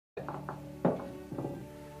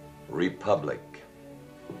Republic.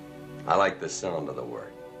 I like the sound of the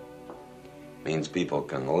word. Means people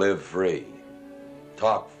can live free,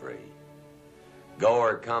 talk free, go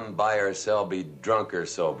or come, buy or sell, be drunk or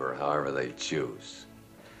sober, however they choose.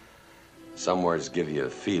 Some words give you a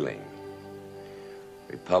feeling.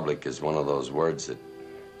 Republic is one of those words that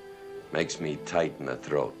makes me tight in the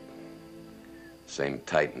throat. Same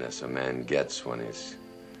tightness a man gets when his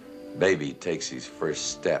baby takes his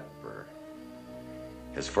first step, or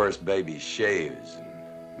his first baby shaves and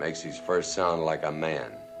makes his first sound like a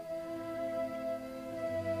man.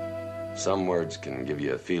 Some words can give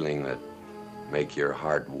you a feeling that make your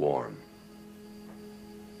heart warm.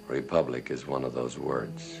 Republic is one of those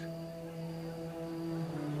words.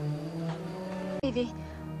 Davy,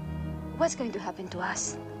 what's going to happen to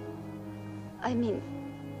us? I mean,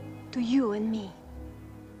 to you and me.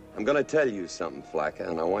 I'm gonna tell you something, Flacca,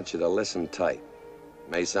 and I want you to listen tight.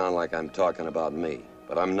 It may sound like I'm talking about me,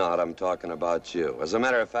 but I'm not. I'm talking about you. As a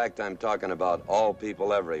matter of fact, I'm talking about all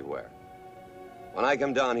people everywhere. When I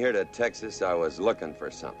come down here to Texas, I was looking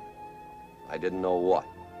for something. I didn't know what.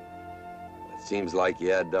 It seems like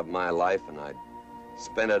you added up my life, and I'd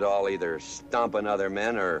spent it all either stomping other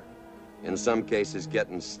men or, in some cases,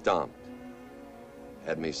 getting stomped.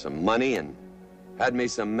 Had me some money and had me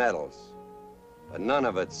some medals. But none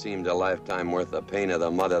of it seemed a lifetime worth the pain of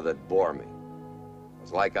the mother that bore me. It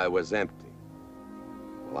was like I was empty.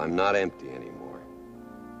 Well, I'm not empty anymore.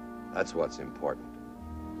 That's what's important.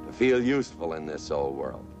 To feel useful in this old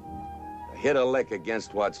world. To hit a lick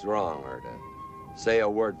against what's wrong, or to say a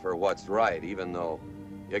word for what's right, even though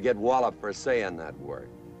you get walloped for saying that word.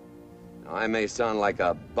 Now, I may sound like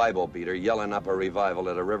a Bible beater yelling up a revival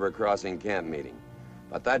at a river crossing camp meeting,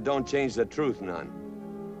 but that don't change the truth none.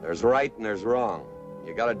 There's right and there's wrong.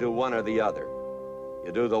 You gotta do one or the other.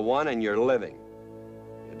 You do the one and you're living.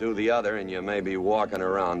 You do the other and you may be walking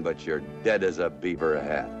around, but you're dead as a beaver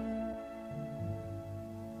hat.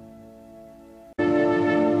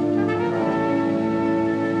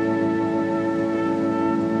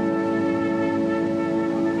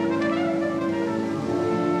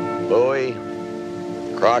 Bowie,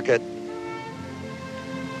 Crockett,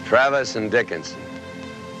 Travis and Dickinson,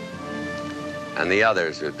 and the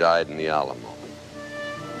others who died in the Alamo.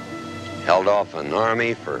 Held off an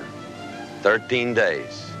army for 13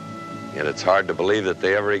 days, yet it's hard to believe that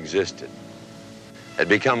they ever existed. Had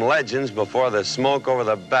become legends before the smoke over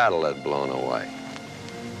the battle had blown away.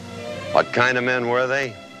 What kind of men were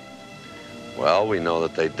they? Well, we know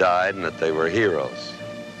that they died and that they were heroes.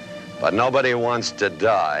 But nobody wants to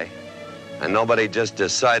die, and nobody just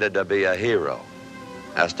decided to be a hero.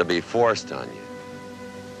 Has to be forced on you.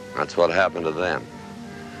 That's what happened to them.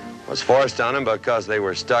 It was forced on them because they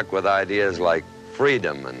were stuck with ideas like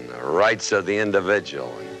freedom and the rights of the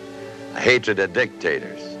individual and a hatred of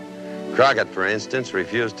dictators. Crockett, for instance,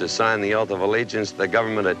 refused to sign the oath of allegiance to the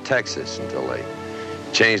government of Texas until they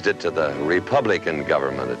changed it to the Republican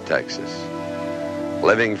government of Texas.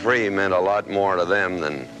 Living free meant a lot more to them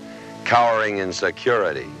than cowering in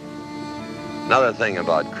security. Another thing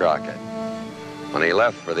about Crockett. When he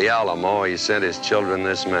left for the Alamo, he sent his children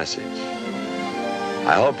this message.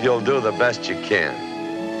 I hope you'll do the best you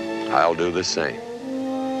can. I'll do the same.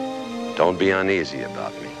 Don't be uneasy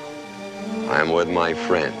about me. I'm with my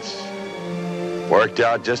friends. Worked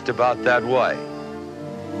out just about that way.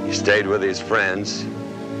 He stayed with his friends,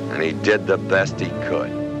 and he did the best he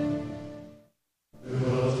could.